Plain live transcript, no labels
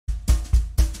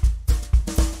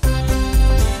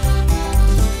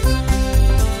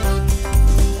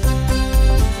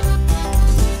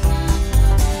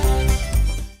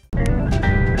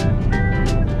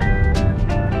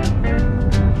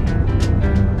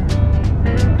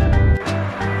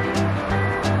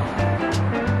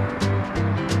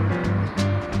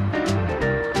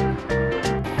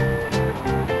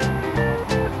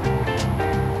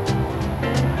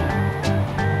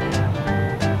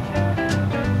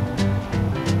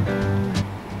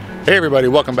Hey everybody,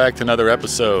 welcome back to another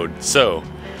episode. So,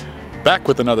 back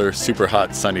with another super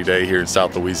hot sunny day here in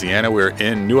South Louisiana. We're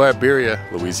in New Iberia,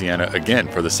 Louisiana again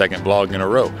for the second vlog in a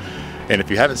row. And if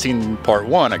you haven't seen part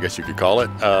one, I guess you could call it,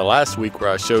 last week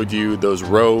where I showed you those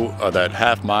that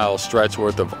half-mile stretch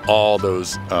worth of all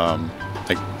those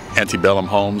like antebellum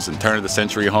homes and turn of the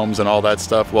century homes and all that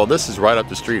stuff. Well, this is right up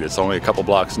the street. It's only a couple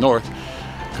blocks north.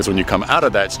 Because when you come out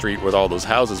of that street where all those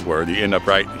houses were, you end up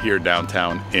right here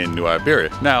downtown in New Iberia.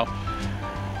 Now,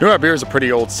 New Iberia is a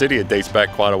pretty old city. It dates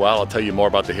back quite a while. I'll tell you more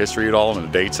about the history of it all and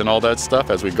the dates and all that stuff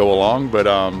as we go along. But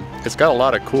it's got a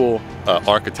lot of cool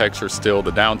architecture still.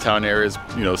 The downtown area is,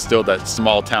 still that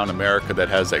small town America that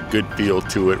has that good feel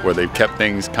to it, where they've kept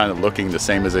things kind of looking the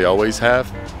same as they always have.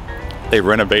 They've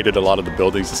renovated a lot of the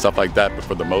buildings and stuff like that, but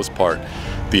for the most part,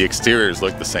 the exteriors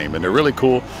look the same, and they're really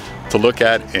cool to look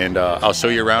at, and I'll show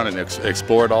you around and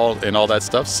explore it all and all that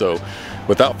stuff. So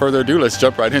without further ado, let's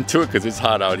jump right into it because it's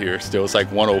hot out here still. It's like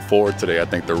 104 today, I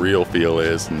think the real feel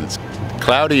is, and it's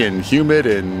cloudy and humid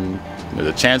and there's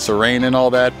a chance of rain and all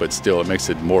that, but still it makes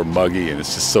it more muggy and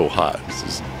it's just so hot. It's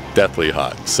just deathly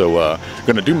hot. So I'm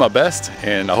gonna do my best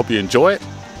and I hope you enjoy it.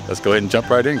 Let's go ahead and jump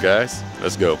right in, guys.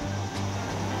 Let's go.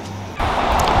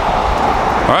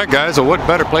 All right, guys, so what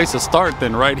better place to start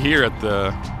than right here at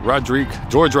the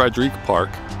George Rodrigue Park.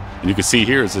 And you can see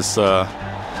here is this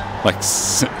like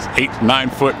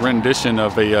 8-9 foot rendition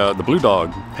of the Blue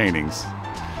Dog paintings.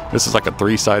 This is like a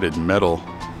 3-sided metal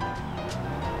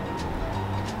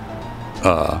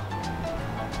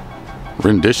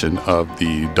rendition of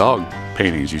the dog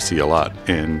paintings you see a lot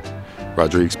in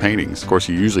Rodrigue's paintings. Of course,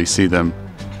 you usually see them,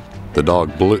 the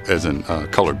dog blue, as in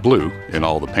colored blue in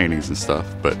all the paintings and stuff,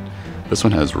 but this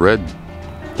one has red,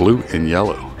 blue, and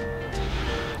yellow.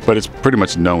 But it's pretty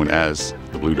much known as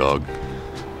the Blue Dog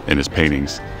in his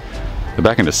paintings. And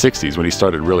back in the 60s, when he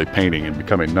started really painting and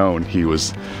becoming known, he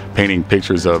was painting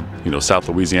pictures of, South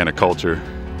Louisiana culture,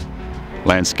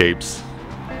 landscapes,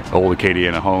 old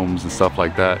Acadiana homes and stuff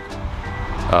like that.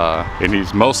 And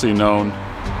he's mostly known,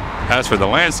 as for the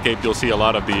landscape, you'll see a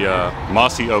lot of the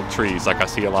mossy oak trees, like I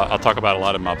see a lot, I'll talk about a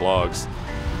lot in my blogs.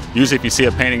 Usually if you see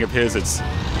a painting of his, it's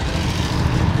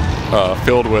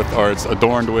filled with, or it's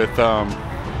adorned with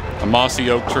a mossy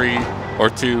oak tree or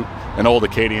two, an old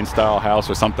Acadian style house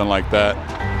or something like that.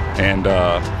 And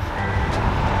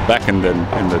back in the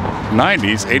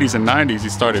 90s, 80s and 90s, he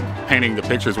started painting the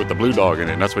pictures with the Blue Dog in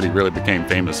it, and that's what he really became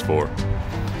famous for.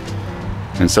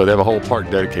 And so they have a whole park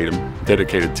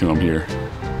dedicated to him here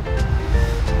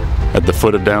at the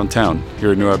foot of downtown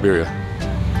here in New Iberia.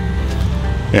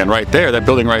 And right there, that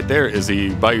building right there is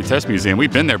the Bayou Test Museum.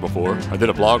 We've been there before. I did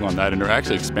a vlog on that, and they're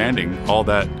actually expanding all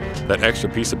that extra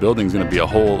piece of building is going to be a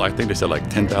whole, I think they said like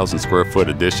 10,000 square foot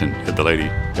addition, if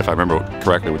I remember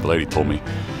correctly what the lady told me.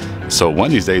 So one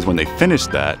of these days when they finish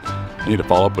that, I need to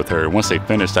follow up with her. Once they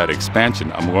finish that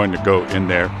expansion, I'm going to go in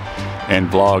there and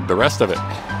vlog the rest of it.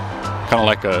 Kind of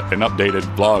like an updated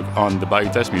vlog on the Bayou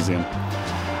Test Museum.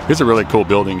 Here's a really cool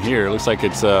building here. It looks like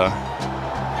it's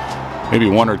maybe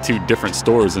 1 or 2 different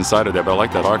stores inside of there, but I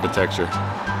like that architecture.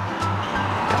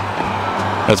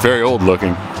 That's very old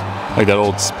looking. Like that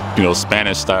old,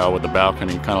 Spanish style with the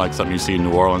balcony, kind of like something you see in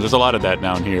New Orleans. There's a lot of that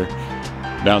down here,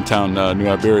 downtown New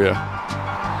Iberia.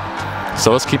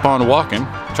 So let's keep on walking,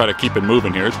 try to keep it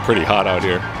moving here. It's pretty hot out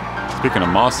here. Speaking of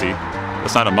mossy,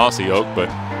 it's not a mossy oak, but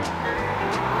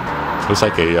looks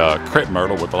like a crepe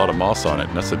myrtle with a lot of moss on it,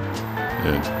 and that's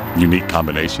a unique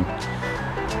combination.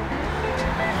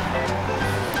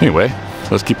 Anyway,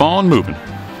 let's keep on moving.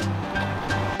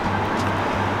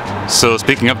 So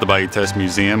speaking of the Bayou Test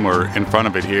Museum, we're in front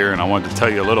of it here, and I wanted to tell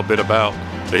you a little bit about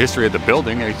the history of the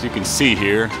building. As you can see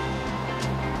here,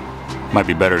 might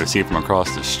be better to see it from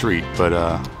across the street, but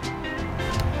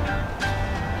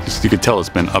you can tell it's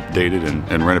been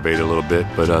updated and renovated a little bit,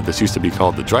 but this used to be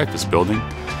called the Dreyfus Building.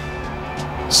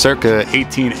 Circa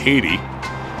 1880,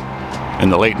 in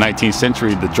the late 19th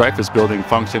century, the Dreyfus Building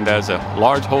functioned as a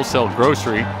large wholesale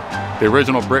grocery. The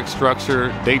original brick structure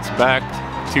dates back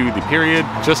to the period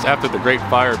just after the Great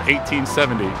Fire of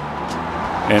 1870.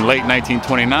 In late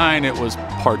 1929, it was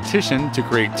partitioned to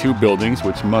create 2 buildings,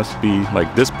 which must be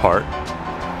like this part,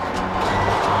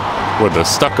 where the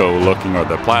stucco looking, or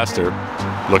the plaster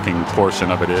looking portion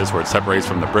of it is, where it separates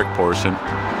from the brick portion.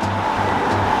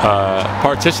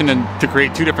 Partitioned to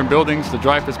create 2 different buildings, the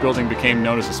Dreyfus Building became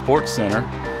known as a sports center.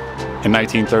 In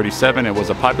 1937, it was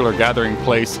a popular gathering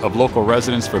place of local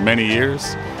residents for many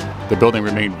years. The building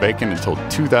remained vacant until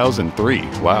 2003.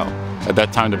 Wow. At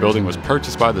that time, the building was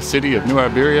purchased by the city of New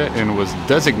Iberia and was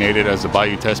designated as the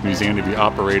Bayou Test Museum to be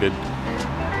operated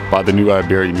by the New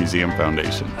Iberia Museum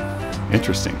Foundation.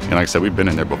 Interesting. And like I said, we've been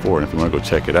in there before, and if you want to go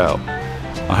check it out,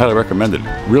 I highly recommend it.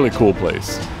 Really cool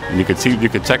place. And you could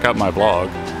check out my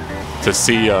vlog to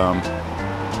see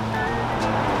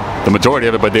the majority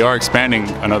of it, but they are expanding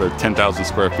another 10,000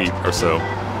 square feet or so,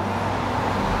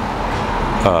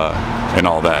 and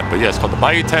all that. But yeah, it's called the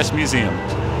Bayou Teche Museum,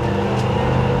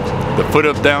 the foot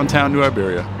of downtown New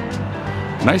Iberia.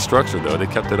 Nice structure though. They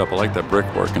kept it up. I like that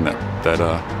brickwork, and that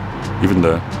even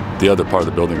the other part of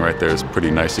the building right there is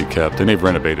pretty nicely kept, and they've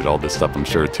renovated all this stuff, I'm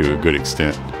sure, to a good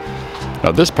extent.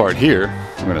 Now this part here,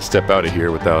 I'm gonna step out of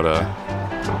here without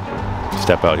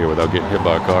getting hit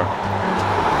by a car,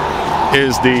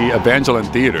 is the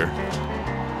Evangeline Theater.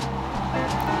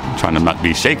 I'm trying to not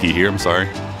be shaky here, I'm sorry.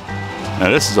 Now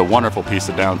this is a wonderful piece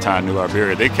of downtown New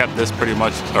Iberia. They kept this pretty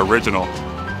much original.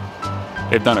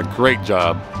 They've done a great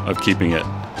job of keeping it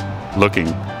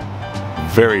looking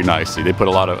very nicely. They put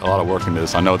a lot of work into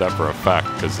this. I know that for a fact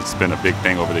because it's been a big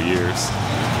thing over the years.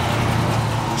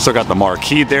 Still got the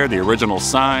marquee there, the original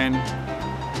sign.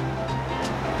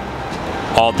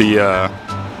 All the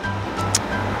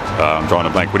I'm drawing a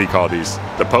blank. What do you call these?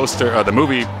 The poster, the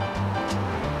movie.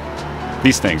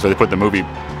 These things where they put the movie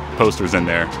posters in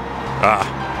there.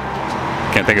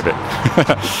 Can't think of it.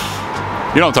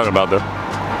 You know what I'm talking about though.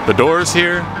 The doors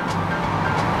here,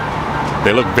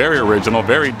 they look very original,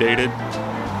 very dated.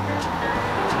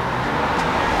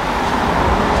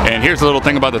 And here's a little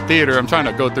thing about the theater. I'm trying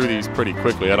to go through these pretty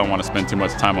quickly. I don't want to spend too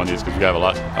much time on these because we have a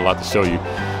lot to show you.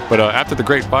 But after the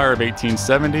Great Fire of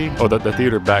 1870, the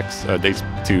theater dates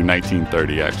to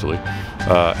 1930 actually.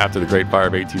 After the Great Fire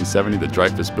of 1870, the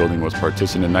Dreyfus Building was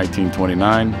partitioned in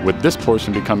 1929, with this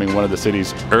portion becoming one of the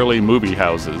city's early movie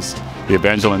houses. The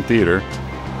Evangeline Theater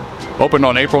opened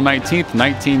on April 19th,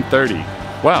 1930.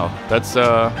 Wow, that's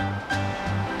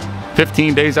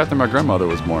 15 days after my grandmother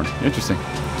was born. Interesting.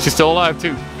 She's still alive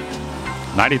too.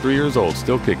 93 years old,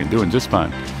 still kicking, doing just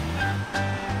fine.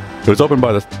 It was opened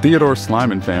by the Theodore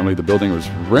Slyman family. The building was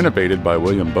renovated by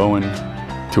William Bowen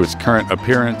to its current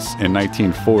appearance in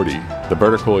 1940. The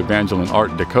vertical Evangeline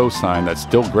Art Deco sign that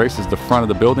still graces the front of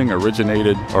the building,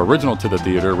 original to the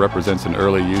theater, represents an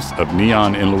early use of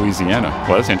neon in Louisiana.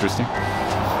 Well, that's interesting.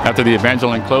 After the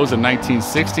Evangeline closed in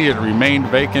 1960, it remained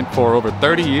vacant for over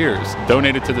 30 years.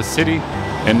 Donated to the city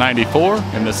in '94,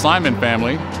 and the Slyman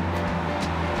family,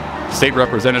 State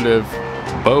Representative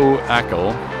Bo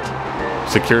Ackle,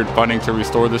 secured funding to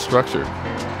restore the structure,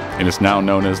 and it's now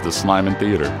known as the Slyman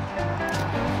Theater.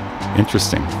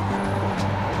 Interesting.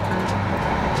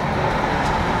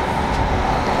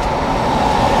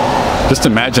 Just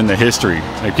imagine the history.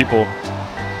 Like people,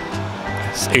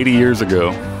 80 years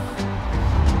ago,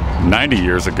 90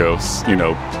 years ago, you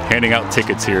know, handing out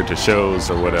tickets here to shows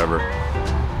or whatever,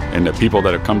 and the people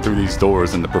that have come through these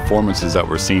doors and the performances that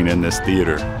we're seeing in this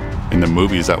theater, and the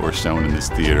movies that were shown in this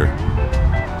theater.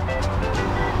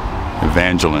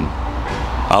 Evangeline.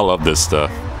 I love this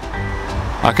stuff.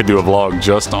 I could do a vlog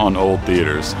just on old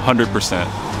theaters, 100%.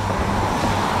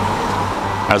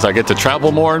 As I get to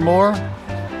travel more and more,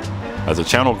 as the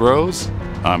channel grows,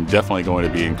 I'm definitely going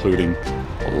to be including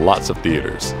lots of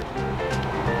theaters.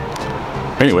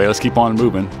 Anyway, let's keep on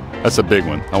moving. That's a big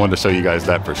one. I wanted to show you guys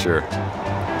that for sure.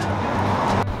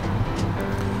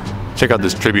 Check out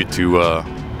this tribute to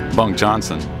Bunk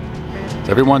Johnson.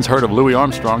 Everyone's heard of Louis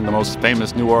Armstrong, the most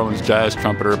famous New Orleans jazz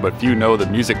trumpeter, but few know the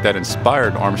music that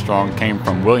inspired Armstrong came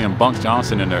from William Bunk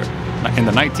Johnson in the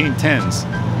 1910s.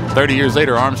 30 years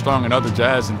later, Armstrong and other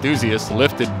jazz enthusiasts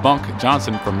lifted Bunk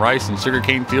Johnson from rice and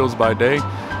sugarcane fields by day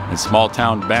and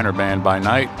small-town banner band by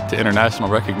night to international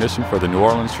recognition for the New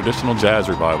Orleans traditional jazz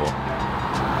revival.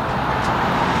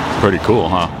 Pretty cool,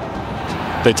 huh?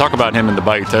 They talk about him in the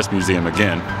Bayou Teche Museum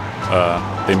again.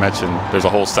 They mention there's a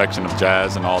whole section of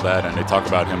jazz and all that, and they talk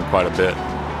about him quite a bit.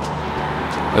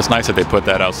 It's nice that they put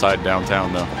that outside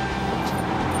downtown, though.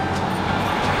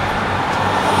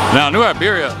 Now, New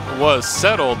Iberia was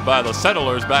settled by the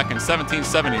settlers back in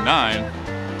 1779.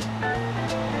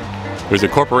 It was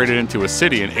incorporated into a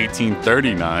city in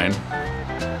 1839.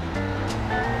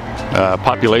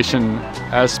 Population,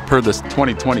 as per the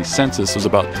 2020 census, was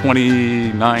about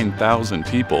 29,000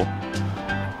 people.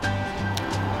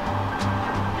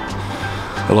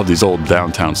 I love these old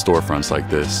downtown storefronts like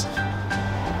this.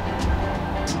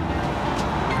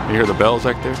 You hear the bells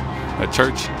right there? At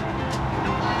church?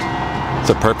 It's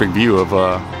a perfect view of,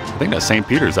 I think that's St.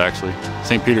 Peter's actually.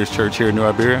 St. Peter's Church here in New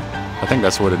Iberia. I think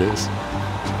that's what it is.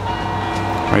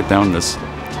 Right down this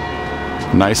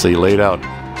nicely laid out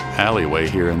alleyway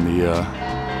here in the,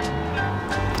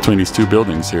 between these two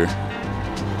buildings here.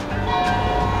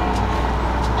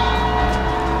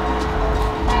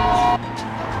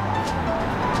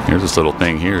 Here's this little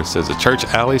thing here. It says a church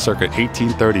alley circa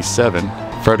 1837.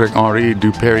 Frederick Henri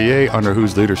Duperrier, under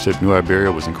whose leadership New Iberia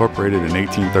was incorporated in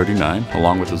 1839,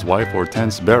 along with his wife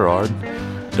Hortense Berard,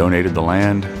 donated the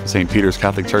land to St. Peter's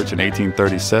Catholic Church in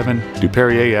 1837.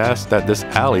 Duperrier asked that this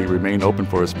alley remain open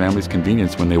for his family's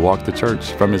convenience when they walked to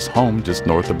church from his home just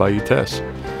north of Bayou Teche.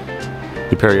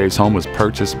 Duperrier's home was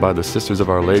purchased by the Sisters of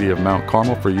Our Lady of Mount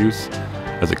Carmel for use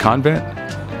as a convent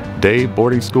day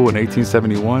boarding school in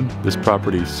 1871. This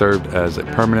property served as a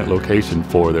permanent location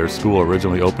for their school,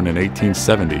 originally opened in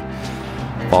 1870.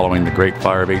 Following the Great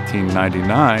Fire of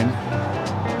 1899,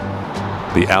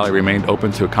 the alley remained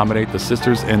open to accommodate the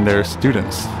sisters and their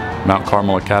students. Mount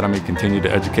Carmel Academy continued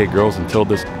to educate girls until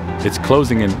its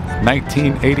closing in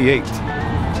 1988.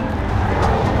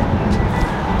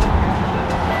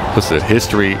 What's the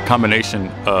history combination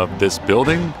of this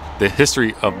building? The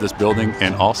history of this building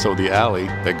and also the alley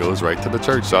that goes right to the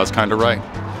church. So I was kind of right.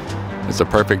 It's a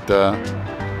perfect,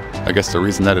 I guess the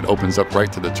reason that it opens up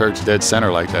right to the church dead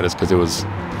center like that is because it was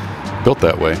built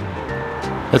that way.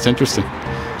 That's interesting.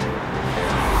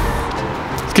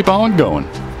 Let's keep on going.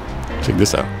 Check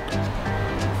this out.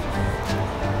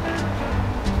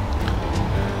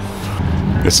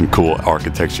 There's some cool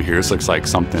architecture here. This looks like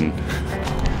something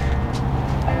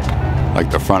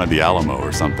like the front of the Alamo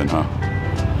or something, huh?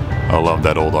 I love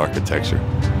that old architecture.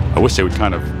 I wish they would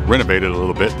kind of renovate it a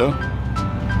little bit though.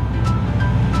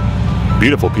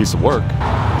 Beautiful piece of work.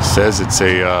 It says it's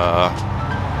a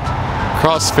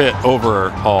CrossFit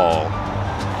overhaul.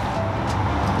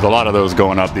 There's a lot of those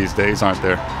going up these days, aren't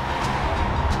there?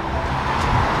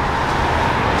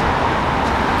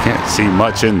 Can't see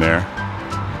much in there.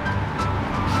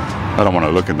 I don't want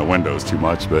to look in the windows too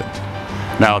much, but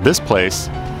now this place,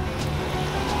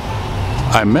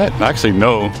 I actually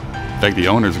know like the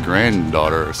owner's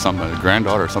granddaughter or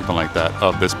something like that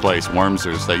of this place,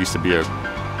 Wormser's. That used to be a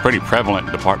pretty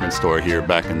prevalent department store here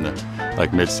back in the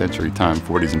like mid-century time,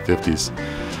 40s and 50s.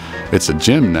 It's a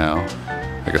gym now,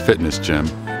 like a fitness gym.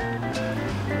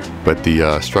 But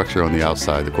the structure on the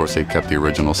outside, of course, they kept the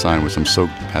original sign, which I'm so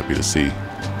happy to see.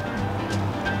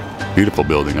 Beautiful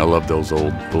building. I love those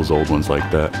old ones like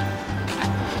that.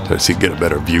 Try to get a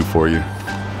better view for you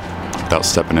without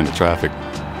stepping into traffic.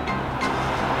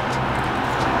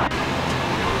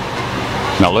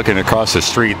 Now looking across the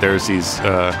street, there's these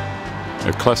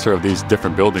a cluster of these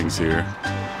different buildings here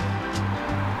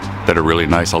that are really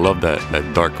nice. I love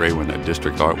that dark gray one, that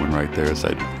district art one right there. It's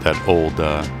that old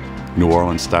New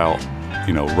Orleans style,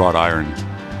 you know, wrought iron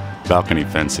balcony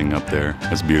fencing up there.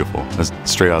 That's beautiful. That's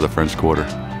straight out of the French Quarter.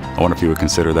 I wonder if you would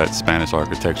consider that Spanish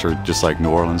architecture just like New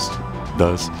Orleans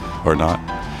does or not.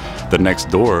 The next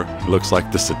door looks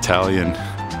like this Italian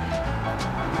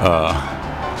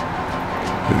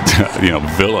you know,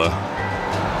 villa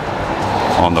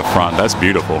on the front. That's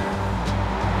beautiful.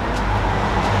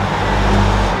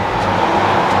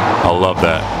 I love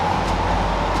that.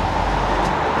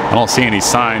 I don't see any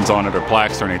signs on it or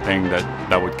plaques or anything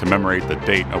that would commemorate the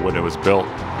date of when it was built.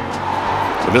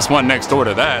 But this one next door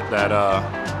to that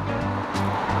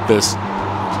this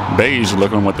beige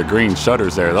looking with the green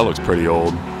shutters there, that looks pretty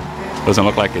old. Doesn't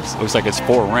look like looks like it's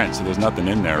for rent, so there's nothing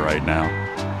in there right now.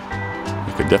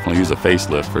 You could definitely use a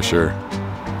facelift for sure.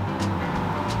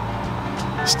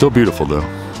 Still beautiful though.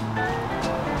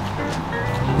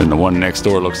 And the one next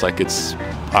door looks like it's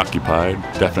occupied,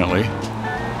 definitely.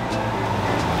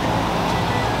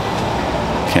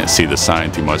 Can't see the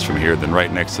sign too much from here. Then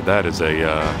right next to that is a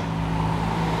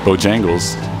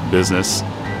Bojangles business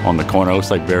on the corner. Looks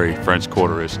like very French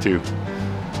Quarter-ish too.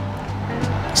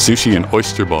 Sushi and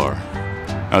Oyster Bar.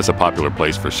 That's a popular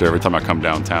place for sure. Every time I come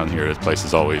downtown here, this place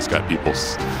has always got people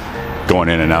going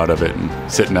in and out of it and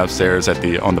sitting upstairs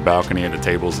on the balcony at the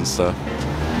tables and stuff.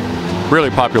 Really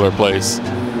popular place.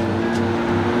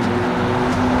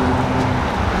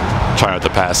 Try not to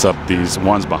pass up these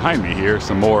ones behind me here.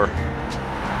 Some more.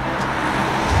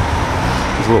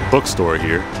 There's a little bookstore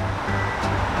here.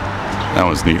 That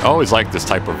one's neat. I always like this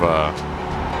type of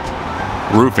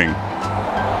roofing.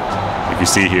 Like you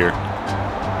see here.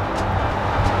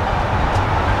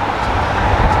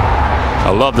 I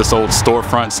love this old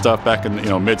storefront stuff back in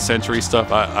the mid-century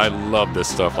stuff. I love this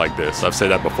stuff like this. I've said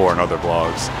that before in other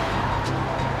vlogs.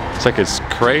 It's like it's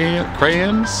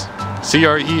crayons,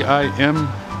 C-R-E-I-M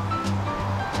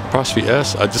apostrophe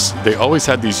S. They always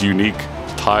had these unique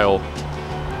tile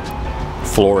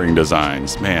flooring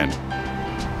designs. Man,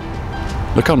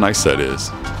 look how nice that is.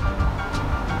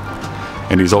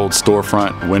 And these old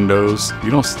storefront windows,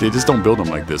 they just don't build them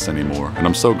like this anymore. And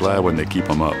I'm so glad when they keep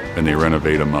them up and they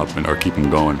renovate them up or keep them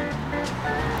going.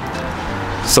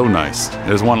 So nice.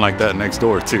 There's one like that next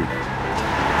door too.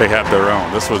 they have their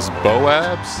own. This was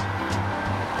Boab's.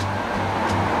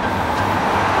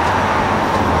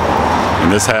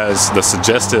 And this has the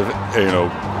suggestive, you know,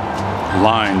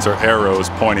 lines or arrows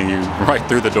pointing you right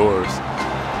through the doors.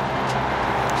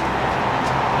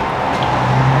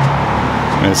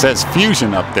 And it says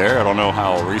Fusion up there. I don't know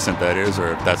how recent that is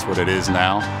or if that's what it is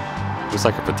now. Looks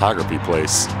like a photography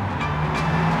place.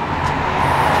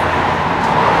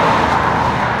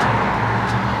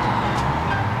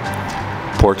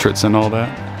 Portraits and all that.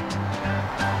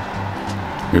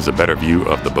 Here's a better view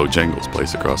of the Bojangles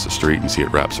place across the street. You can see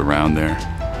it wraps around there.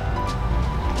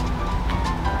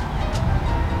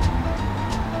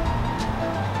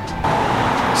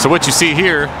 So what you see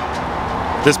here,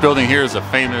 this building here is a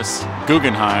famous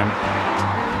Guggenheim,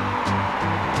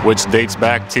 which dates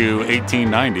back to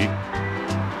 1890.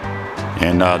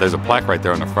 And there's a plaque right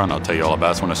there on the front I'll tell you all about.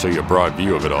 I just want to show you a broad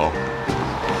view of it all.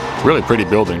 Really pretty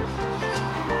building.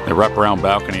 A wraparound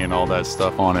balcony and all that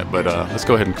stuff on it, but let's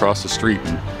go ahead and cross the street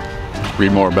and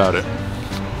read more about it.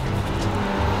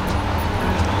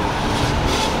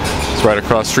 It's right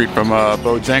across the street from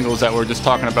Bojangles that we're just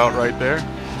talking about right there.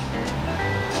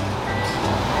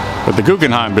 But the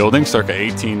Guggenheim building, circa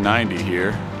 1890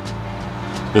 here.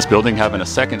 This building, having a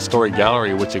second-story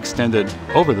gallery which extended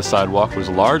over the sidewalk, was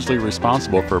largely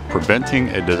responsible for preventing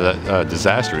a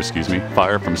disaster,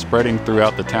 fire from spreading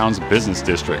throughout the town's business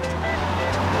district.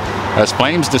 As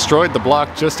flames destroyed the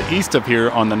block just east of here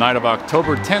on the night of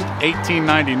October 10th,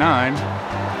 1899,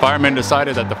 firemen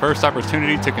decided that the first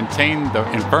opportunity to contain the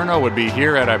inferno would be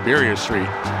here at Iberia Street.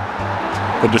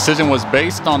 The decision was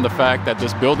based on the fact that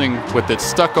this building, with its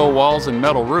stucco walls and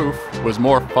metal roof, was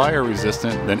more fire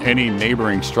resistant than any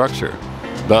neighboring structure.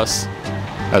 Thus,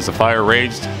 as the fire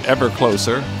raged ever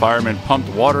closer, firemen pumped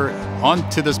water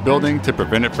onto this building to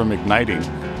prevent it from igniting.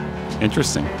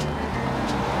 Interesting.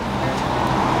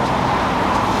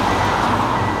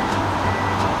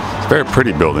 Very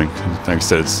pretty building. Like I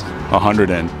said, it's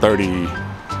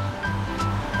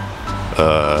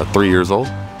 133 years old.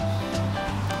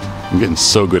 I'm getting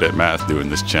so good at math doing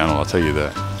this channel, I'll tell you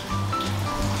that.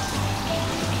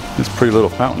 This pretty little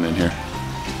fountain in here.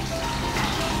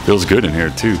 Feels good in here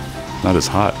too. Not as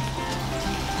hot.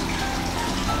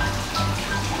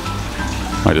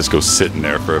 Might just go sit in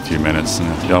there for a few minutes.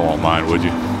 Y'all won't mind, would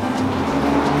you?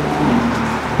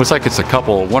 Looks like it's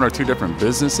one or two different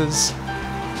businesses.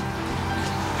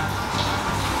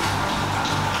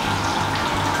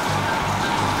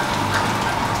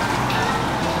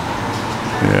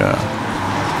 Yeah,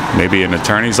 maybe an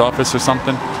attorney's office or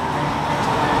something.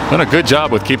 Done a good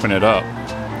job with keeping it up.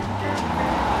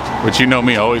 Which, you know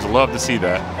me, I always love to see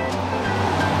that.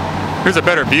 Here's a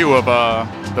better view of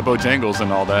the Bojangles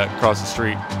and all that across the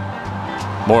street.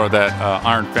 More of that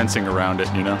iron fencing around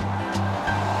it, you know.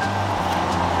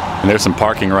 And there's some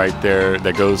parking right there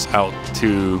that goes out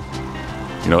to,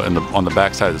 you know, on the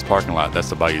back side of this parking lot. That's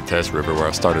the Bayou Teche River where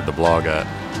I started the blog at.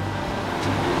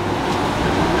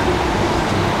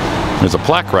 There's a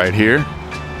plaque right here.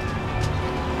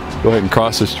 Go ahead and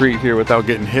cross the street here without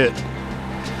getting hit.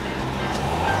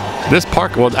 This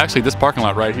parking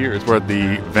lot right here is where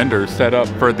the vendors set up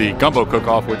for the gumbo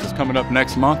cook-off, which is coming up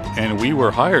next month. And we were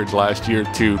hired last year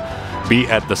to be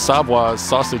at the Savoie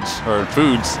Sausage or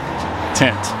Foods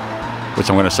tent, which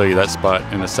I'm going to show you that spot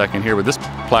in a second here. But this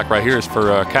plaque right here is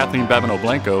for Kathleen Babineau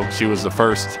Blanco. She was the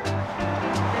first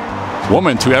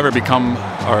woman to ever become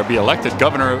or be elected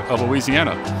governor of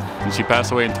Louisiana. And she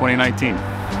passed away in 2019.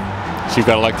 She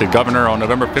got elected governor on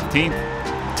November 15th,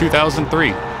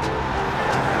 2003.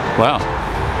 Wow.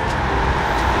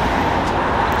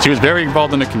 She was very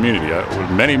involved in the community.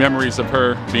 With many memories of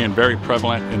her being very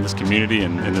prevalent in this community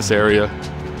and in this area.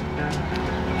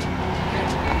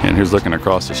 And here's looking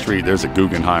across the street. There's a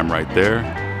Guggenheim right there.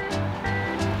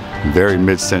 Very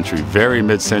mid-century,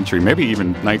 maybe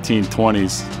even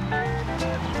 1920s,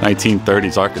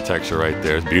 1930s architecture right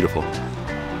there. It's beautiful.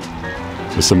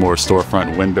 With some more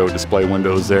storefront display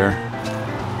windows there.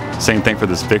 Same thing for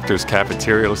this Victor's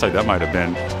Cafeteria. Looks like that might have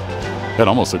been, that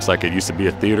almost looks like it used to be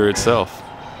a theater itself.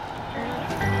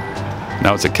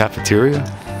 Now it's a cafeteria.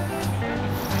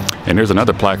 And there's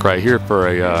another plaque right here for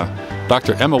a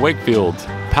Dr. Emma Wakefield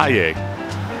Paye.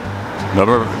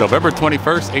 November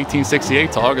 21st,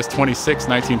 1868 to August 26,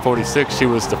 1946, she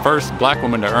was the first black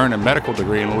woman to earn a medical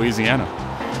degree in Louisiana.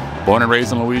 Born and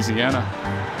raised in Louisiana.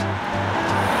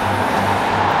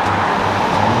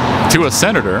 To a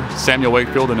senator, Samuel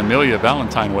Wakefield and Amelia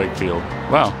Valentine Wakefield.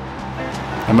 Wow.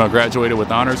 Emma graduated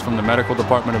with honors from the medical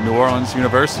department of New Orleans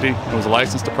University and was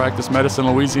licensed to practice medicine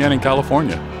in Louisiana and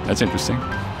California. That's interesting.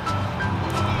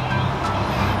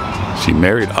 She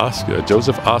married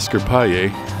Joseph Oscar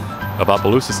Paye. of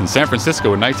Opelousas in San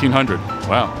Francisco in 1900.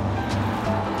 Wow.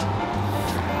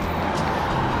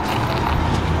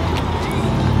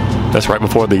 That's right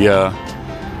before the,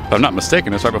 if I'm not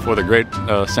mistaken, that's right before the great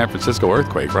San Francisco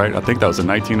earthquake, right? I think that was in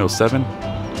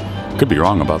 1907. Could be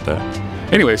wrong about that.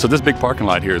 Anyway, so this big parking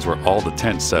lot here is where all the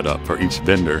tents set up for each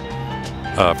vendor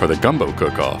for the gumbo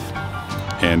cook-off.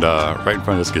 And right in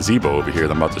front of this gazebo over here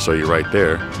that I'm about to show you right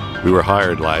there, we were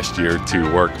hired last year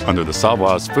to work under the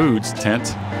Savoy's Foods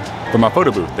tent for my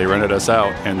photo booth. They rented us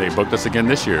out and they booked us again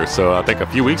this year. So I think a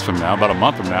few weeks from now, about a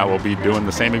month from now, we'll be doing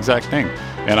the same exact thing.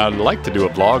 And I'd like to do a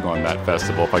vlog on that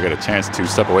festival if I get a chance to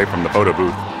step away from the photo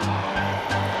booth.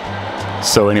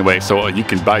 So anyway, so you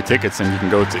can buy tickets and you can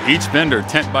go to each vendor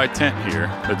tent by tent here.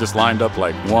 They're just lined up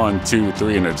like 1, 2,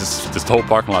 3, and they're just, this whole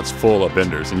parking lot's full of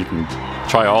vendors. And you can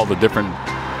try all the different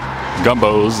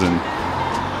gumbos and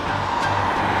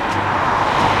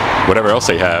whatever else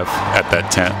they have at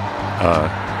that tent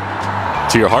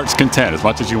to your heart's content, as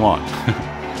much as you want.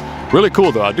 Really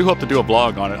cool though. I do hope to do a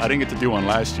vlog on it. I didn't get to do one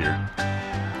last year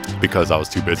because I was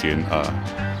too busy and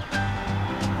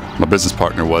my business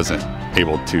partner wasn't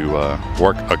able to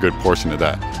work a good portion of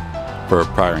that for a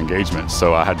prior engagement,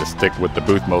 so I had to stick with the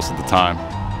booth most of the time.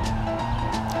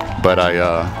 But I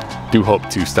do hope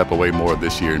to step away more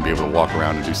this year and be able to walk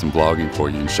around and do some vlogging for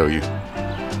you and show you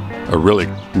a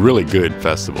really good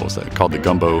festival. It's called the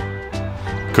Gumbo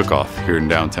Cook-Off here in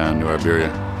downtown New Iberia.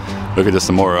 Look at this,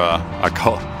 some more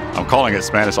I'm calling it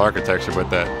Spanish architecture, but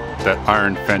that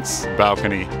iron fence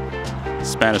balcony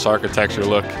Spanish architecture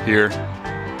look here.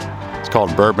 It's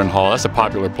called Bourbon Hall. That's a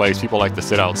popular place. People like to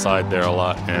sit outside there a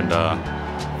lot, and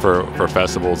for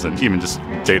festivals and even just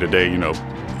day-to-day, you know,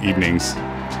 evenings.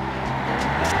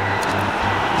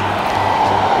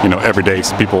 You know, every day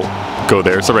people go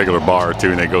there. It's a regular bar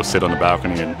too, and they go sit on the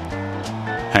balcony and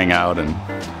hang out and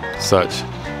such.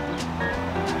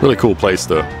 Really cool place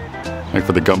though. Like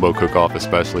for the gumbo cook-off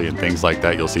especially and things like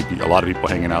that, you'll see a lot of people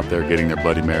hanging out there getting their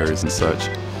Bloody Marys and such.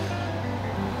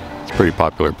 It's a pretty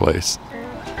popular place.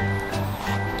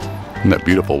 And that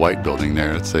beautiful white building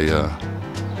there, it's a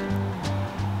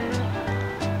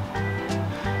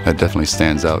that definitely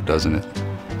stands out, doesn't it?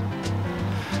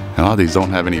 And a lot of these don't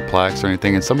have any plaques or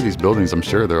anything, and some of these buildings, I'm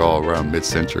sure they're all around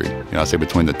mid-century. You know, I say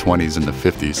between the 20s and the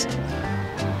 50s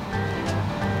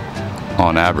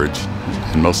on average,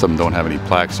 and most of them don't have any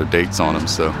plaques or dates on them.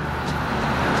 So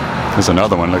there's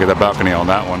another one. Look at that balcony on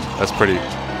that one. That's pretty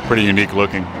unique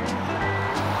looking.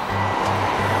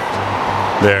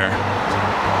 There.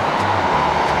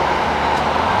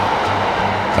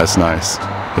 That's nice.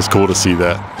 It's cool to see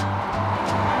that.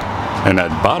 And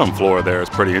that bottom floor there is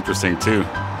pretty interesting too.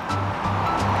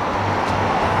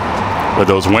 With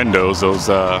those windows, those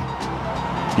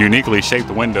uniquely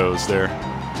shaped windows there.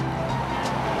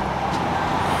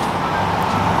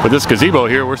 With this gazebo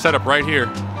here, we're set up right here.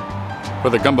 For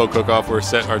the gumbo cook-off, our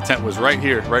tent was right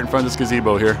here, right in front of this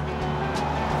gazebo here.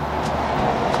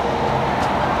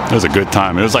 It was a good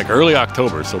time. It was like early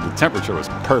October, so the temperature was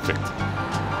perfect.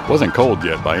 It wasn't cold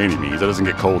yet by any means. It doesn't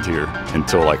get cold here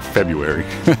until like February.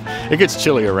 It gets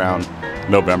chilly around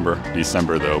November,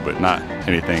 December though, but not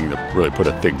anything to really put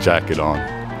a thick jacket on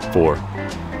for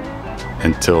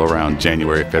until around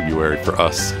January, February for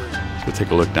us. So we'll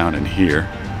take a look down in here.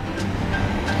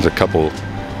 There's a couple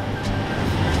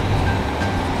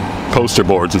poster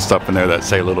boards and stuff in there that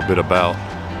say a little bit about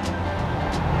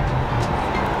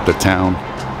the town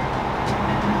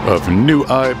of New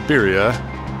Iberia,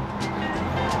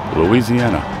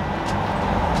 Louisiana.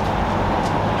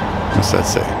 What's that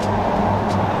say?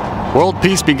 World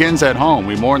peace begins at home.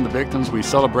 We mourn the victims. We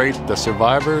celebrate the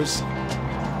survivors.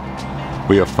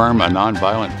 We affirm a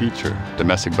nonviolent future.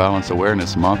 Domestic Violence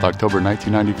Awareness Month, October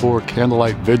 1994,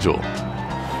 Candlelight Vigil.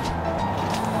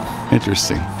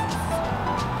 Interesting.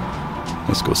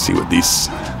 Let's go see what these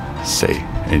say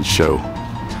and show.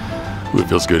 Ooh, it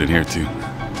feels good in here too.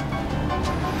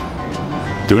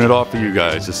 Doing it all for you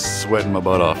guys, just sweating my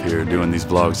butt off here doing these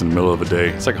vlogs in the middle of the day.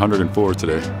 It's like 104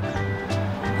 today.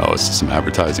 Oh, it's just some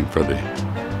advertising for the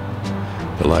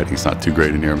lighting's not too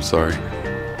great in here, I'm sorry.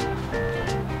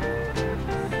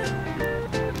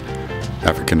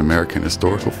 African American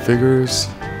historical figures.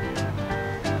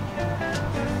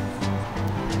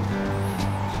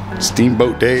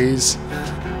 Steamboat days.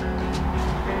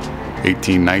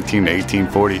 1819 to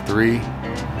 1843.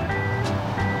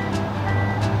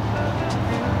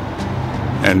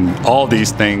 And all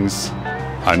these things,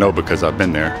 I know because I've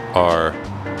been there, are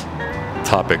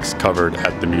topics covered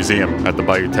at the museum, at the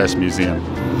Bayou Teche Museum.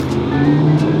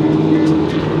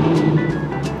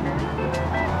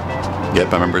 Yep,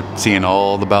 I remember seeing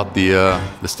all about the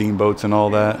steamboats and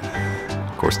all that.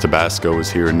 Of course, Tabasco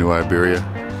is here in New Iberia.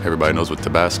 Everybody knows what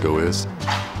Tabasco is.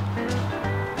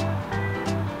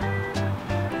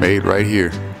 Made right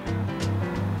here.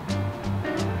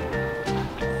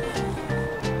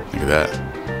 Look at that.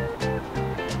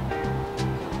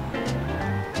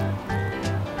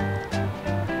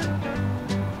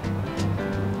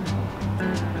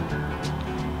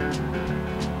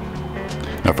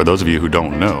 Now, for those of you who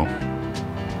don't know,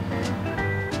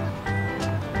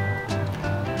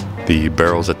 the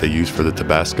barrels that they use for the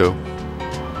Tabasco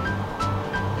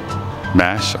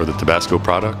mash or the Tabasco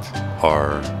product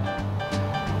are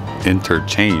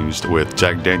interchanged with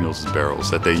Jack Daniel's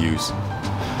barrels that they use.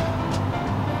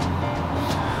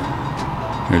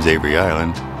 Here's Avery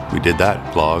Island. We did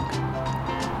that vlog.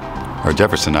 Or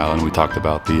Jefferson Island. We talked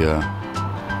about the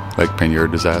Lake Peigneur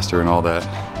disaster and all that.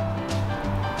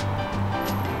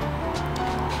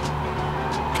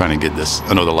 Trying to get this.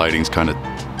 I know the lighting's kind of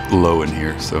low in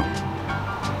here, so.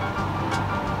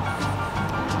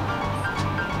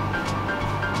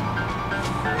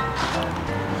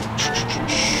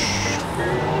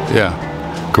 Yeah,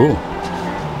 cool.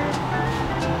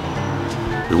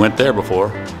 We went there before.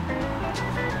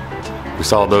 We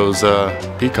saw those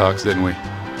peacocks, didn't we?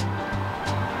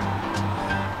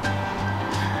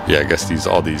 Yeah, I guess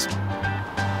all these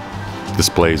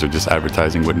displays are just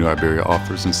advertising what New Iberia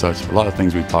offers and such. A lot of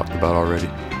things we've talked about already.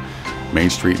 Main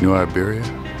Street, New Iberia.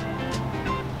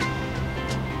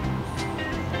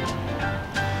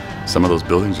 Some of those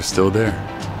buildings are still there.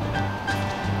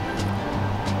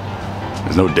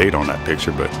 There's no date on that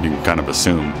picture, but you can kind of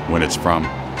assume when it's from.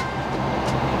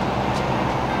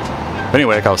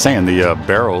 Anyway, like I was saying, the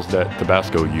barrels that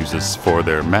Tabasco uses for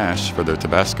their mash, for their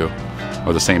Tabasco,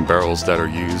 are the same barrels that are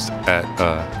used at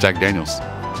Jack Daniel's.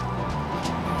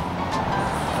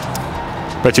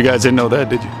 Bet you guys didn't know that,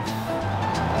 did you?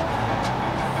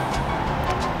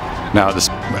 Now, this,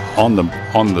 on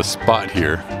the spot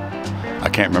here, I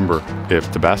can't remember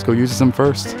if Tabasco uses them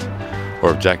first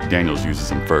or if Jack Daniel's uses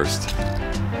them first.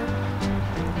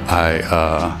 I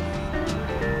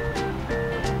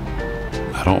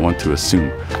don't want to assume.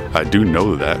 I do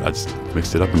know that. I just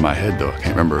mixed it up in my head, though. I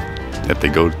can't remember if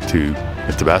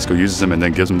Tabasco uses them and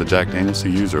then gives them to Jack Daniel's to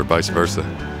use, or vice versa.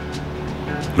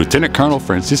 Lieutenant Colonel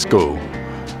Francisco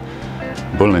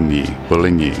Bouligny,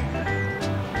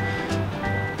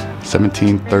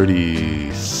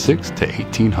 1736 to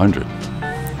 1800.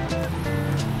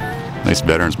 Nice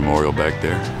Veterans Memorial back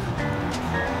there.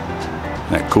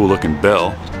 That cool looking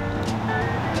bell.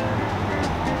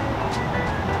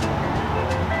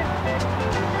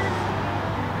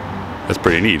 That's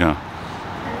pretty neat, huh?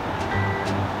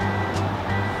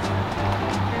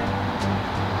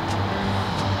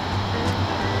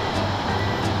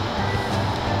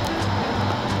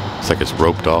 It's like it's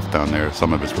roped off down there.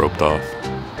 Some of it's roped off.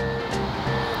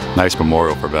 Nice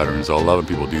memorial for veterans. I love when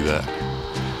people do that.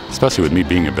 Especially with me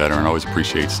being a veteran, I always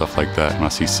appreciate stuff like that. When I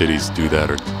see cities do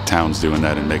that or towns doing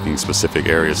that and making specific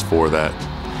areas for that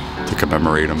to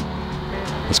commemorate them.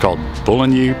 It's called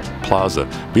Bouligny Plaza.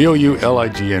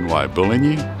 B-O-U-L-I-G-N-Y.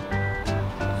 Bouligny?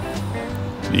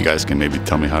 You guys can maybe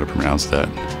tell me how to pronounce that.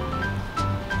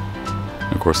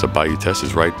 And of course, the Bayou Teche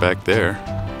is right back there.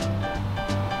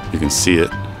 You can see it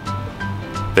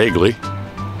vaguely.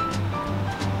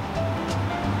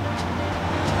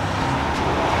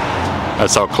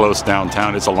 That's how close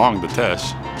downtown, it's along the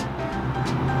Teche.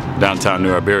 Downtown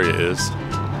New Iberia is.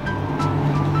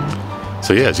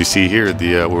 So yeah, as you see here,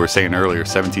 what we were saying earlier,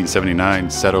 1779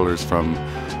 settlers from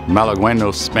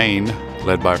Malagueño, Spain,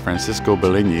 led by Francisco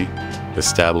Bouligny,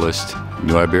 established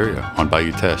New Iberia on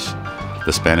Bayou Teche.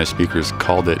 The Spanish speakers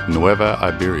called it Nueva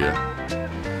Iberia.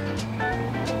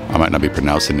 I might not be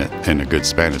pronouncing it in a good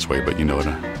Spanish way, but you know what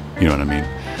I mean.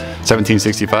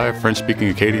 1765, French-speaking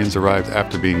Acadians arrived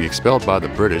after being expelled by the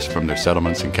British from their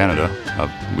settlements in Canada.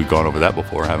 We've gone over that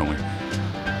before, haven't we?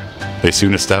 They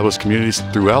soon established communities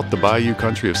throughout the Bayou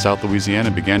country of South Louisiana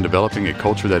and began developing a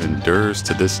culture that endures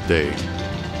to this day.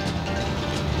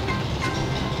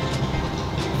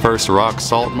 First rock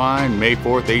salt mine, May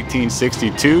 4th,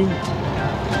 1862.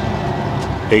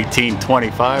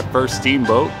 1825, first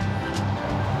steamboat.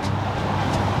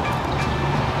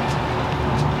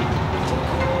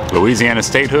 Louisiana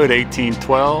statehood,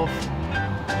 1812.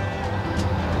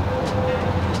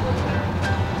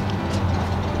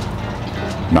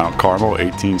 Mount Carmel,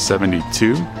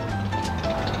 1872.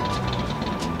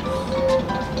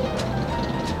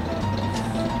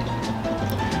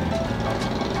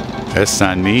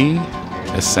 Essani,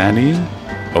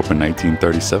 open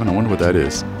 1937. I wonder what that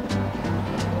is.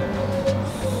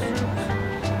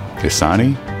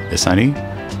 Essani?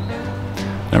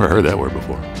 Never heard that word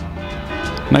before.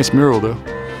 Nice mural though.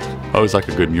 Always like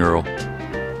a good mural.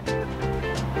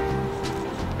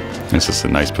 It's just a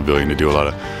nice pavilion to do a lot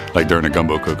of, like during the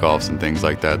gumbo cook-offs and things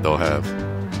like that, they'll have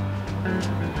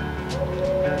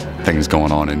things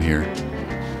going on in here.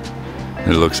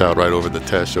 And it looks out right over the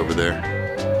Tesh over there.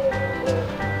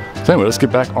 So anyway, let's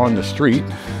get back on the street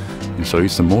and show you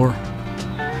some more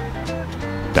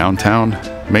downtown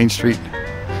Main Street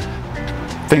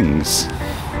things.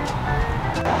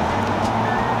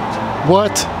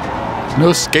 What?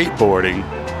 No skateboarding?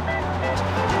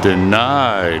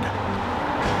 Denied.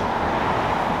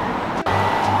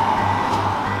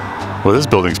 Well, this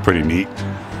building's pretty neat.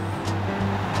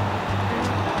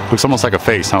 Looks almost like a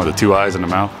face, huh? With the two eyes and the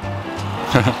mouth.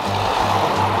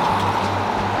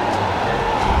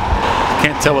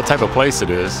 Can't tell what type of place it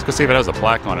is. Let's see if it has a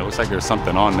plaque on it. Looks like there's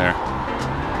something on there.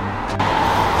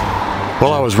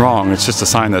 Well, I was wrong. It's just a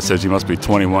sign that says you must be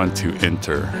 21 to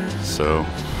enter. So,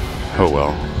 oh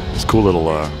well. It's a cool little,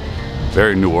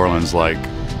 very New Orleans-like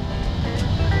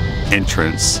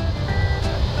entrance.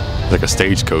 Like a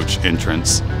stagecoach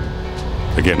entrance.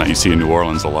 Again, that you see in New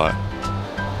Orleans a lot.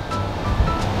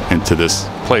 Into this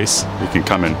place, you can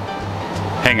come and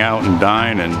hang out and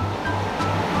dine and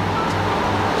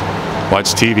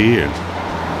watch TV. And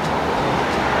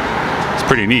it's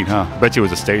pretty neat, huh? I bet you it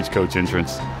was a stagecoach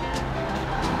entrance.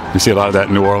 You see a lot of that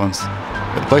in New Orleans.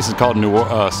 The place is called New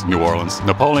Orleans,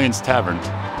 Napoleon's Tavern.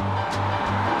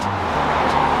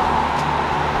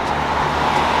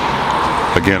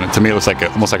 Again, to me it looks like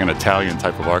almost like an Italian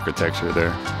type of architecture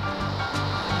there.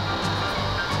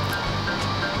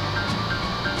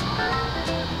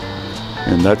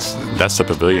 And that's the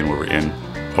pavilion we were in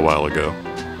a while ago.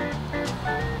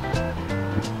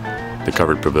 The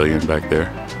covered pavilion back there.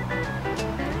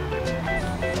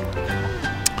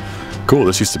 Cool,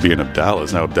 this used to be in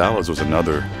Abdallah's. Now Abdallah's was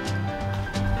another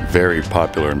very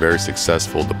popular and very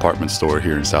successful department store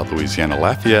here in South Louisiana.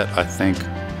 Lafayette, I think,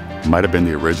 might have been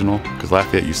the original, because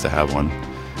Lafayette used to have one,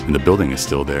 and the building is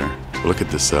still there. But look at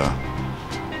this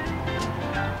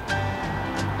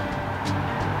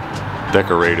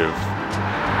decorative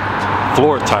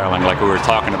floor tiling like we were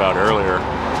talking about earlier.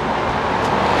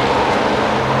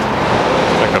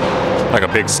 Like a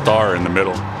big star in the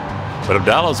middle. But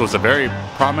Abdallah's was a very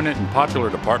prominent and popular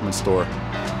department store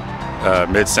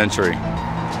mid-century.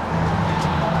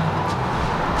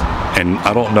 And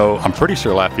I don't know, I'm pretty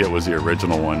sure Lafayette was the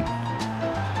original one.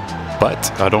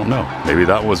 But I don't know. Maybe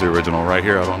that was the original right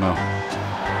here, I don't know.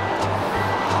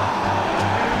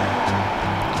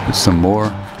 There's some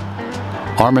more.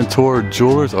 Armentor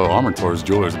Jewelers. Oh, Armentor's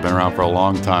Jewelers have been around for a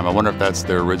long time. I wonder if that's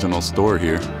their original store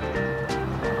here.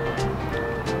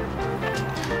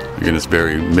 Again, it's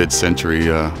very mid-century,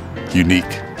 unique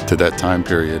to that time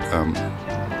period.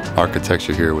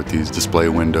 Architecture here with these display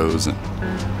windows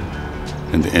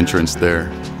and the entrance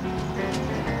there.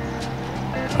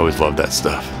 I always love that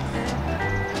stuff.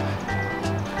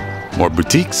 More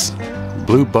boutiques.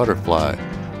 Blue Butterfly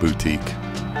Boutique.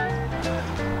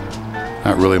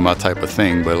 Not really my type of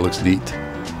thing, but it looks neat.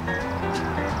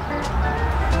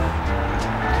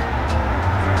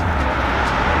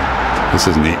 This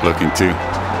is neat looking too.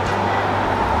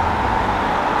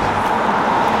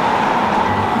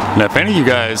 Now, if any of you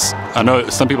guys, I know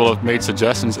some people have made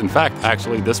suggestions. In fact,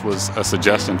 actually, this was a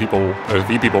suggestion. A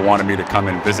few people wanted me to come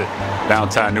and visit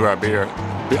downtown New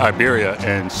Iberia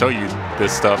and show you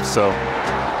this stuff. So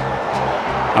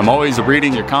I'm always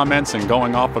reading your comments and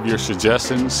going off of your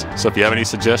suggestions. So if you have any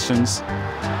suggestions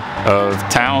of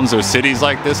towns or cities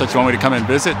like this that you want me to come and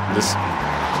visit, just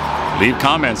leave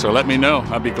comments or let me know.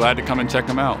 I'd be glad to come and check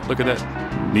them out. Look at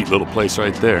that neat little place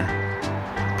right there.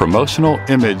 Promotional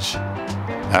image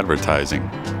advertising.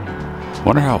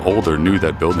 Wonder how old or new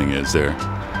that building is there.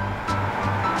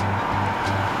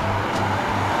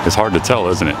 It's hard to tell,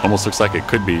 isn't it? Almost looks like it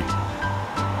could be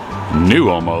new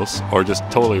almost, or just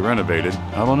totally renovated.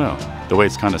 I don't know. The way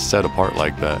it's kind of set apart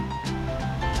like that.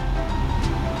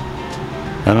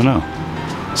 I don't know.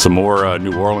 Some more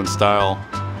New Orleans style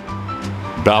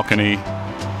balcony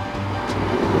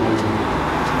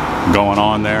going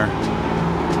on there.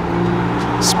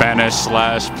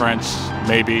 Spanish/French,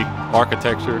 maybe,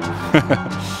 architecture.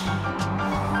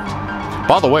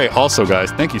 By the way, also guys,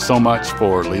 thank you so much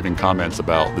for leaving comments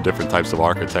about the different types of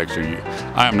architecture.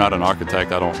 I am not an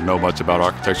architect. I don't know much about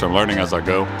architecture. I'm learning as I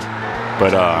go.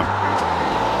 But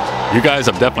you guys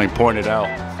have definitely pointed out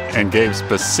and gave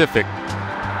specific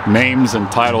names and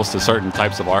titles to certain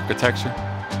types of architecture.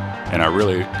 And I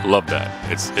really love that.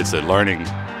 It's a learning,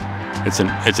 it's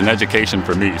an education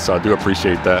for me, so I do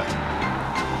appreciate that.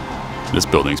 This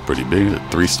building's pretty big.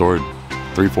 It's a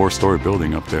 4-story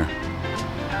building up there.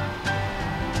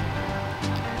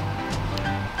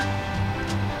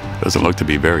 Doesn't look to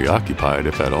be very occupied,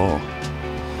 if at all.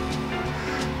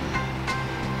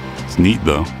 It's neat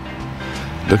though.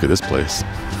 Look at this place.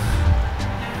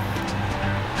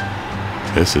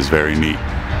 This is very neat.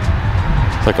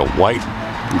 It's like a white,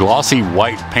 glossy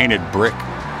white painted brick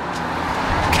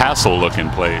castle looking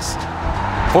place.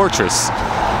 Fortress.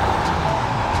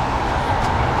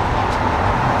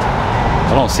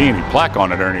 I don't see any plaque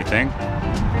on it or anything.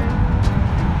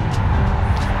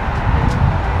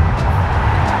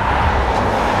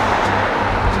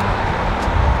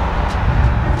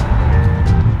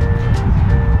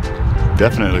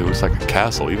 Definitely looks like a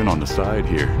castle, even on the side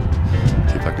here.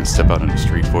 See if I can step out in the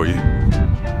street for you.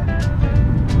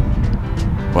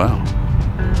 Wow.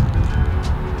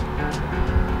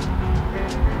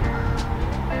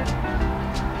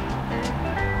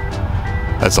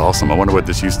 That's awesome. I wonder what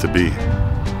this used to be.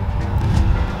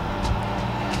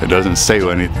 It doesn't say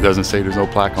anything. It doesn't say there's no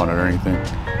plaque on it or anything.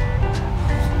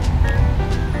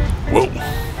 Whoa.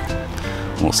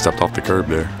 Almost stepped off the curb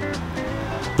there.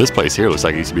 This place here looks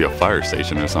like it used to be a fire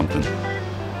station or something.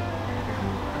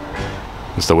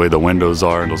 Just the way the windows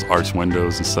are and those arch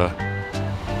windows and stuff.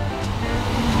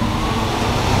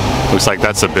 Looks like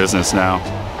that's a business now.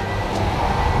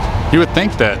 You would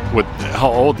think that with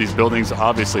how old these buildings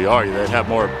obviously are, they'd have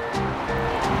more,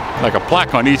 like a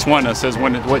plaque on each one that says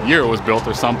what year it was built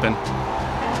or something.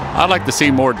 I'd like to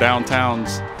see more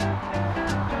downtowns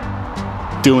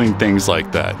doing things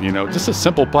like that, you know, just a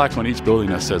simple plaque on each building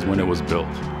that says when it was built.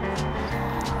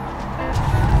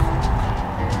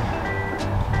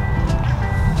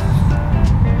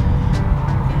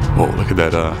 Whoa, look at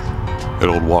that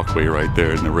old walkway right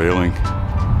there and the railing.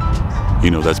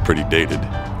 You know that's pretty dated.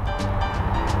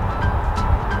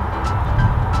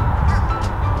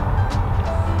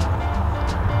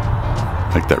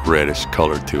 Like that reddish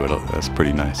color to it. That's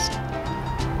pretty nice.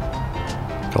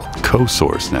 Called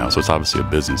Co-Source now, so it's obviously a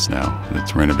business now.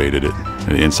 It's renovated it,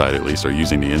 the inside at least, or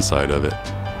using the inside of it.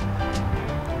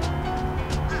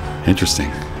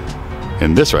 Interesting.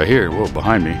 And this right here, whoa,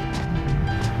 behind me.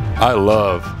 I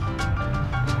love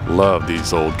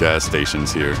these old gas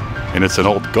stations here. And it's an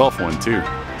old Gulf one too.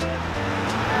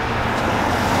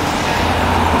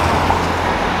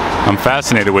 I'm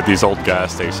fascinated with these old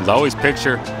gas stations. I always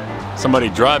picture somebody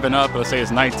driving up, let's say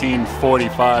it's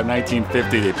 1945,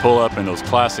 1950, they pull up in those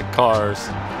classic cars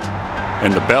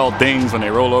and the bell dings when they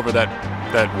roll over that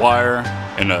wire,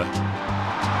 and a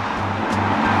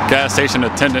gas station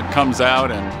attendant comes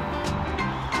out and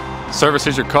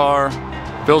services your car,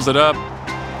 fills it up,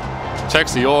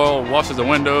 checks the oil, washes the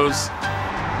windows.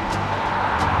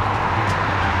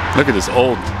 Look at this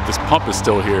pump is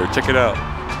still here, check it out.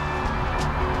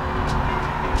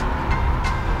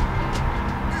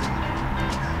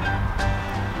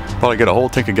 Probably get a whole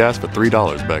tank of gas for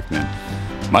 $3 back then.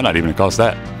 Might not even cost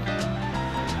that.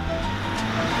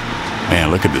 Man,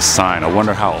 look at this sign. I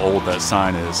wonder how old that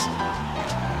sign is.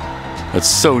 That's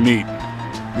so neat.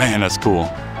 Man, that's cool.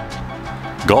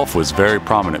 Golf was very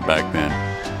prominent back then.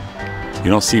 You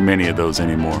don't see many of those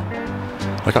anymore.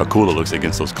 Look how cool it looks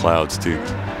against those clouds too.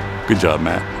 Good job,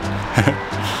 Matt.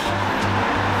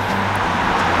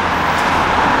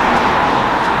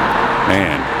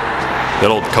 Man, that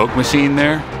old Coke machine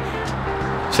there.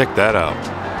 Check that out.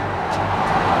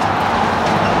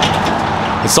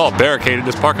 It's all barricaded.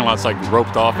 This parking lot's like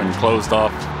roped off and closed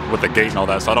off with a gate and all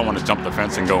that, so I don't want to jump the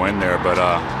fence and go in there, but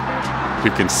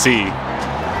you can see,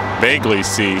 vaguely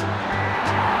see,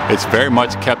 it's very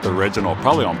much kept original,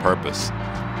 probably on purpose.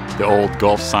 The old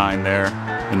Gulf sign there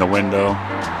in the window.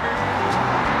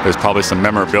 There's probably some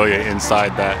memorabilia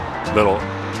inside that little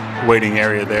waiting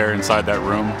area there inside that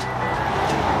room.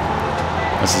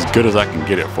 That's as good as I can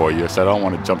get it for you, so I don't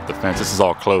want to jump the fence. This is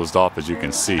all closed off, as you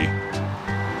can see.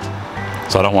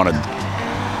 So I don't want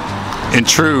to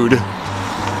intrude.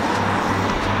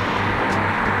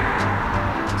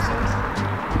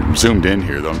 I'm zoomed in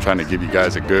here, though. I'm trying to give you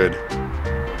guys a good...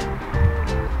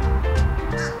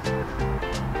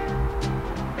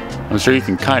 I'm sure you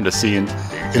can kind of see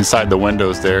inside the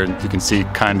windows there, and you can see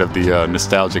kind of the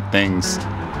nostalgic things.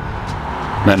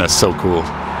 Man, that's so cool.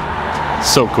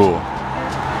 So cool.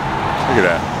 Look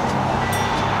at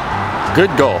that.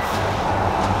 Good golf.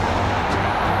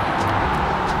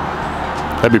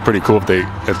 That'd be pretty cool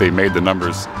if they made the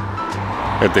numbers,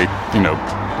 if they, you know,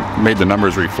 made the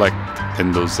numbers reflect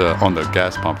in those on the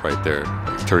gas pump right there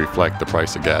to reflect the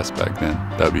price of gas back then.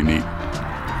 That'd be neat.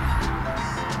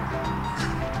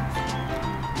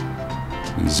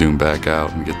 Zoom back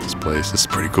out and get this place. This is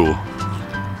pretty cool.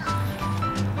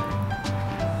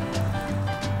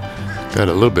 Got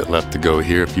a little bit left to go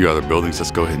here. A few other buildings.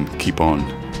 Let's go ahead and keep on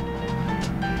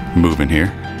moving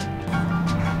here.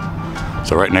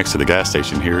 So right next to the gas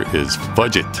station here is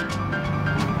Fudge It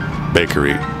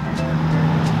Bakery.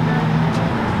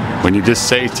 When you just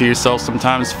say to yourself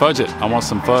sometimes, fudge it, I want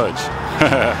some fudge.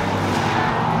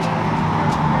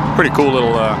 Pretty cool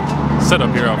little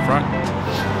setup here out front.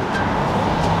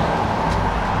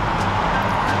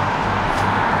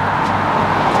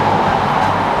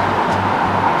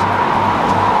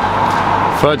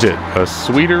 Fudge It, a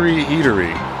sweetery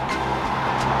eatery.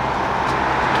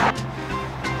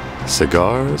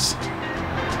 Cigars,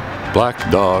 Black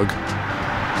Dog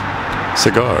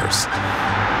Cigars.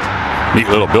 Neat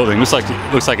little building. Looks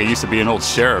like it used to be an old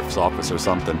sheriff's office or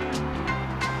something,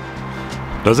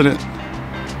 doesn't it?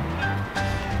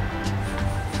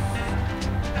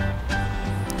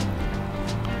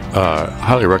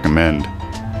 Highly recommend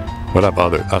what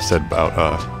I've said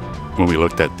about when we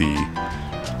looked at the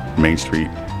Main Street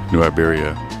New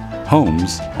Iberia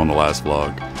homes on the last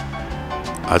vlog.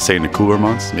 I'd say in the cooler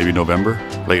months, maybe November,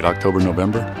 late October,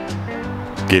 November.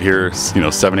 Get here, you know,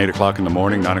 7, 8 o'clock in the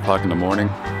morning, 9 o'clock in the morning.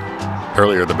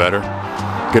 Earlier the better.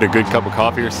 Get a good cup of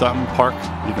coffee or something. Park.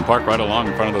 You can park right along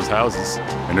in front of those houses,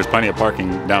 and there's plenty of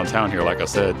parking downtown here. Like I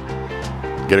said,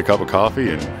 get a cup of coffee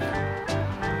and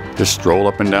just stroll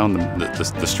up and down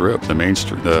the strip, the main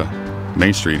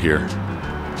street here,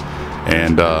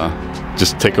 and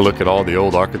just take a look at all the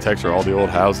old architecture, all the old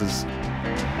houses.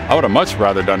 I would have much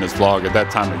rather done this vlog at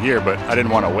that time of year, but I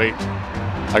didn't want to wait.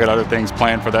 I got other things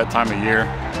planned for that time of year,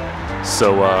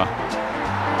 so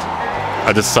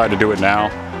I decided to do it now.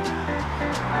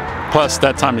 Plus,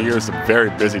 that time of year is a very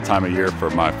busy time of year for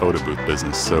my photo booth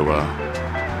business. So,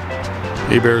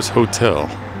 Iberia Hotel.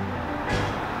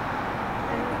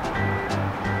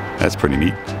 That's pretty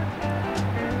neat.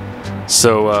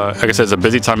 So, like I said, it's a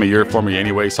busy time of year for me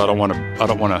anyway. So I don't want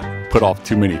to put off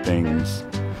too many things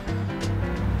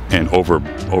and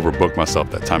overbook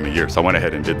myself that time of year. So I went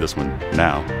ahead and did this one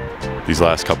now, these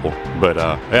last couple. But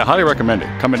yeah, highly recommend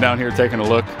it. Coming down here, taking a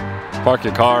look, park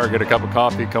your car, get a cup of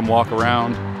coffee, come walk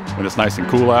around when it's nice and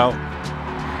cool out.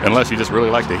 Unless you just really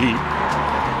like the heat,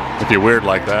 if you're weird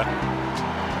like that.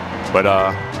 But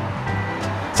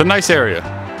it's a nice area.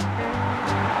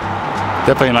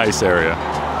 Definitely a nice area.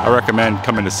 I recommend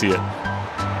coming to see it.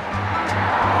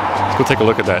 Let's go take a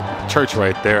look at that church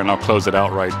right there, and I'll close it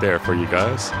out right there for you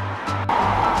guys.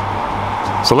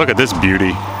 So look at this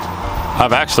beauty.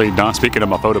 I've actually done, speaking of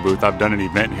my photo booth, I've done an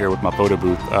event here with my photo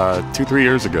booth 2-3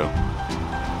 years ago.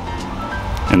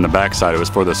 In the backside, it was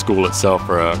for the school itself,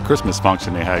 for a Christmas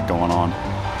function they had going on.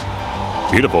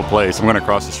 Beautiful place. I'm going to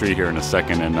cross the street here in a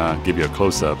second and give you a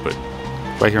close-up, but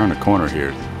right here on the corner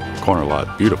here, corner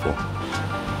lot, beautiful.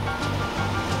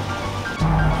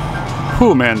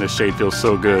 Oh man, this shade feels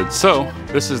so good. So,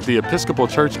 this is the Episcopal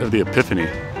Church of the Epiphany.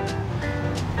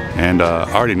 And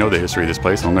I already know the history of this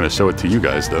place, and I'm going to show it to you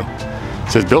guys though.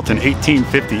 It says built in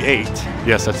 1858.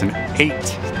 Yes, that's in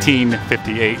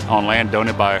 1858 on land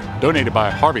donated by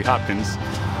Harvey Hopkins.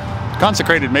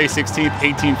 Consecrated May 16th,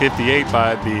 1858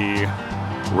 by the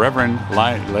Reverend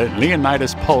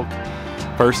Leonidas Polk,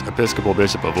 first Episcopal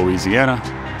Bishop of Louisiana.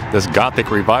 This Gothic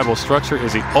revival structure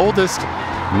is the oldest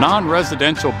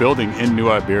non-residential building in New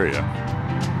Iberia.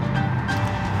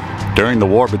 During the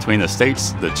war between the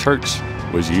states, the church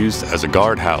was used as a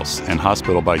guardhouse and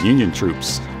hospital by Union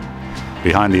troops.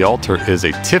 Behind the altar is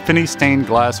a Tiffany stained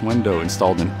glass window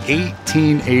installed in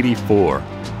 1884.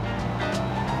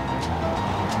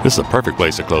 This is a perfect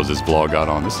place to close this vlog out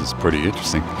on. This is pretty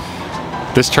interesting.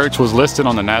 This church was listed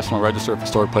on the National Register of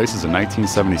Historic Places in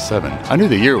 1977. I knew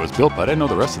the year it was built, but I didn't know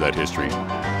the rest of that history.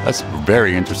 That's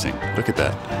very interesting. Look at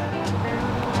that.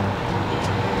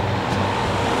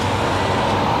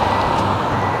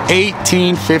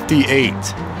 (1858).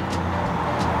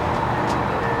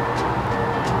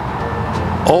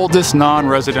 Oldest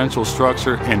non-residential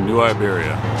structure in New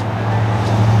Iberia.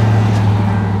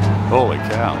 Holy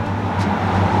cow.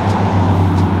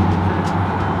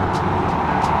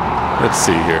 Let's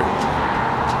see here.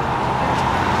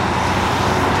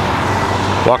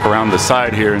 Walk around the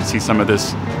side here and see some of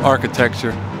this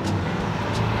architecture.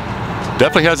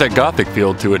 Definitely has that Gothic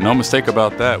feel to it. No mistake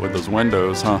about that with those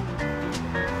windows, huh?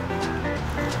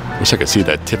 Wish I could see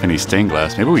that Tiffany stained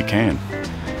glass. Maybe we can.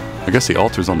 I guess the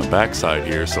altar's on the back side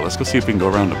here, so let's go see if we can go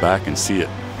around the back and see it.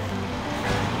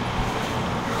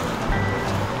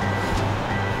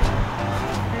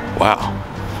 Wow.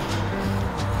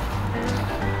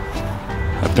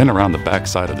 I've been around the back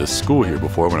side of this school here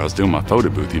before when I was doing my photo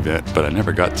booth event, but I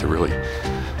never got to really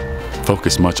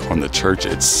focus much on the church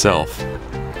itself,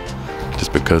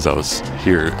 just because I was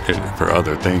here for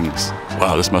other things.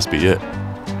 Wow, this must be it.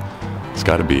 It's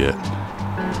got to be it.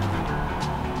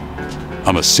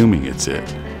 I'm assuming it's it.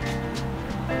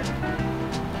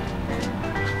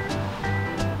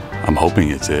 I'm hoping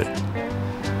it's it.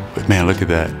 But man, look at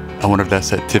that. I wonder if that's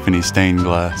that Tiffany stained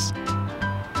glass.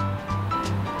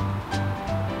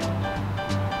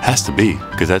 Has to be,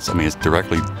 because that's, I mean, it's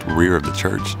directly rear of the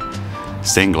church.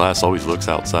 Stained glass always looks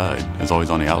outside. It's always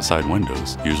on the outside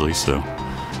windows, usually, so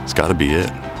it's got to be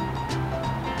it.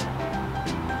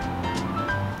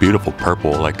 Beautiful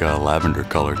purple, like a lavender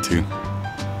color too.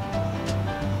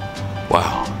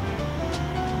 Wow.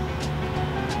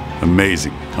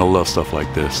 Amazing. I love stuff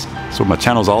like this. That's what my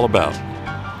channel's all about.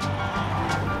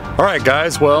 All right,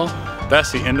 guys, well,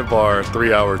 that's the end of our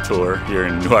 3-hour tour here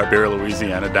in New Iberia,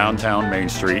 Louisiana, downtown Main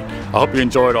Street. I hope you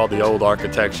enjoyed all the old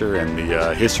architecture and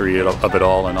the history of it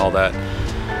all and all that.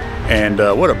 And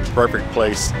what a perfect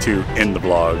place to end the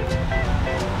vlog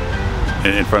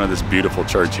in front of this beautiful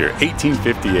church here.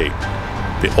 1858,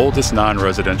 the oldest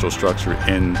non-residential structure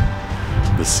in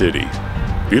the city.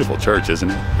 Beautiful church, isn't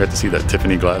it? We got to see that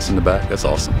Tiffany glass in the back. That's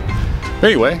awesome.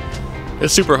 Anyway,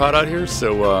 it's super hot out here,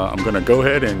 so I'm gonna go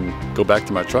ahead and go back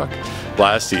to my truck,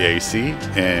 blast the AC,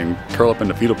 and curl up in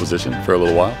the fetal position for a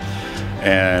little while.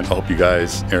 And I hope you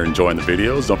guys are enjoying the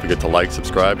videos. Don't forget to like,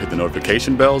 subscribe, hit the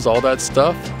notification bells, all that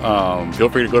stuff. Feel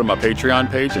free to go to my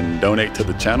Patreon page and donate to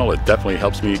the channel. It definitely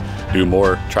helps me do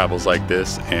more travels like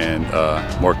this, and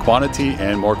more quantity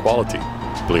and more quality,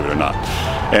 believe it or not.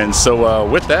 And so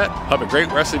with that, have a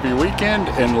great rest of your weekend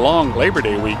and long Labor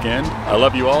Day weekend. I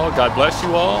love you all. God bless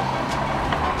you all.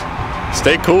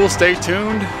 Stay cool, stay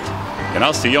tuned, and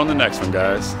I'll see you on the next one,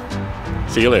 guys.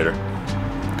 See you later.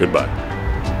 Goodbye.